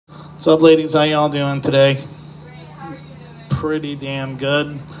What's up, ladies? How y'all doing today? Pretty damn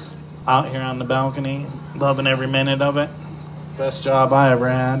good. Out here on the balcony, loving every minute of it. Best job I ever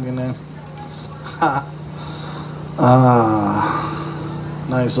had, you know.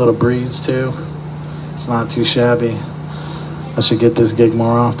 Nice little breeze too. It's not too shabby. I should get this gig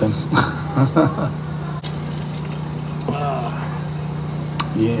more often.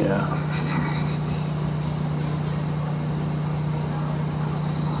 Yeah.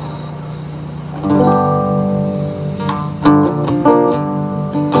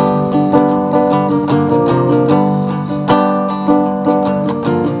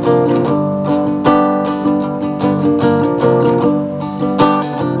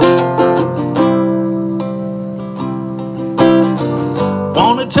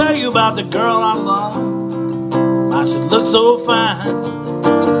 Wanna tell you about the girl I love. I should look so fine.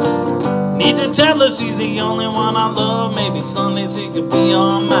 Need to tell her she's the only one I love. Maybe someday she could be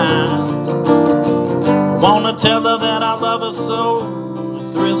all mine. Wanna tell her that I love her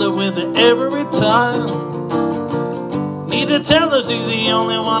so, thrill her with it every time. Need to tell her she's the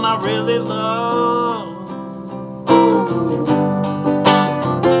only one I really love.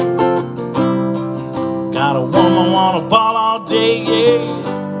 Got a woman wanna ball all day, yeah.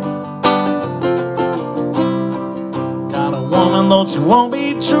 Got a woman, though she won't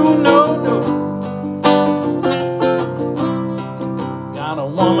be true, no, no. Got a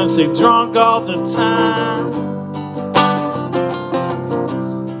woman sick drunk all the time.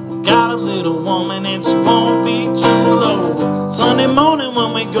 Got a little woman and she won't be true, low. Sunday morning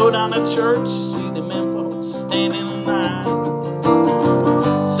when we go down to church, you see the men folks standing in line.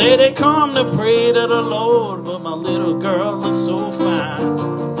 Say they come to pray to the Lord, but my little girl looks so fine.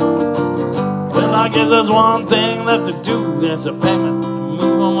 Well, I guess there's one thing left to do, that's a payment and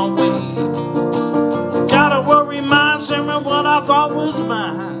move on my way. Gotta worry mind, sharing what I thought was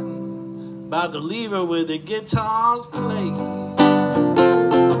mine. About to leave her with the guitars play.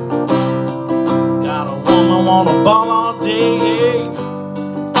 Got a woman wanna ball all day.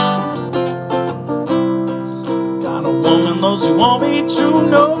 Got a woman though she won't be true,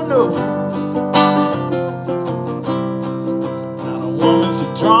 no, no. Got a woman she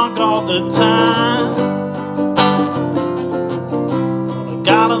drunk all the time.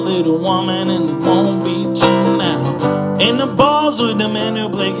 Got a little woman and it won't be true now. In the bars with the men who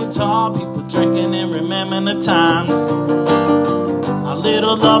play guitar, people drinking and remembering the times. My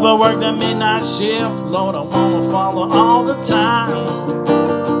little lover worked a midnight shift. Lord, I wanna follow all the time.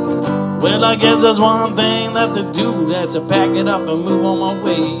 Well, I guess there's one thing left to do, that's to pack it up and move on my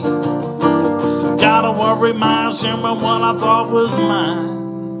way. So gotta worry mind, sharing what I thought was mine.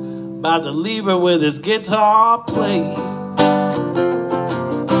 About to leave her with his guitar play.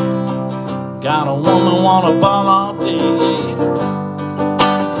 Got a woman wanna ball all day.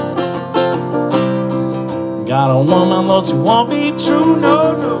 Got a woman though she won't be true,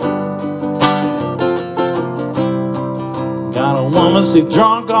 no, no. Got a woman sick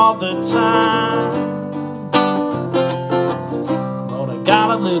drunk all the time. Lord, I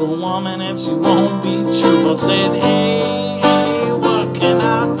got a little woman and she won't be true. I said, hey, what can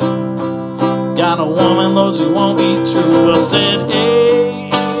I do? Got a woman though she won't be true. I said, hey,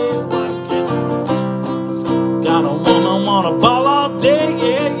 what can I do? Got a woman wanna ball all day,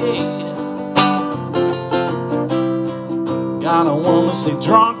 yeah, yeah. Got a woman sick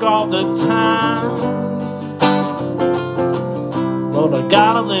drunk all the time. Lord, I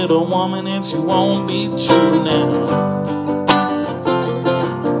got a little woman and she won't be true now.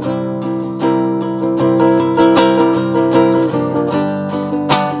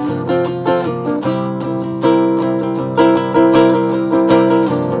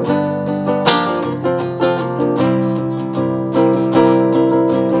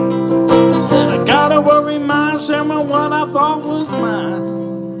 Said I gotta worry mind, sharing what I thought was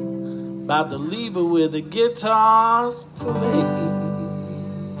mine. About to leave her with the guitars play.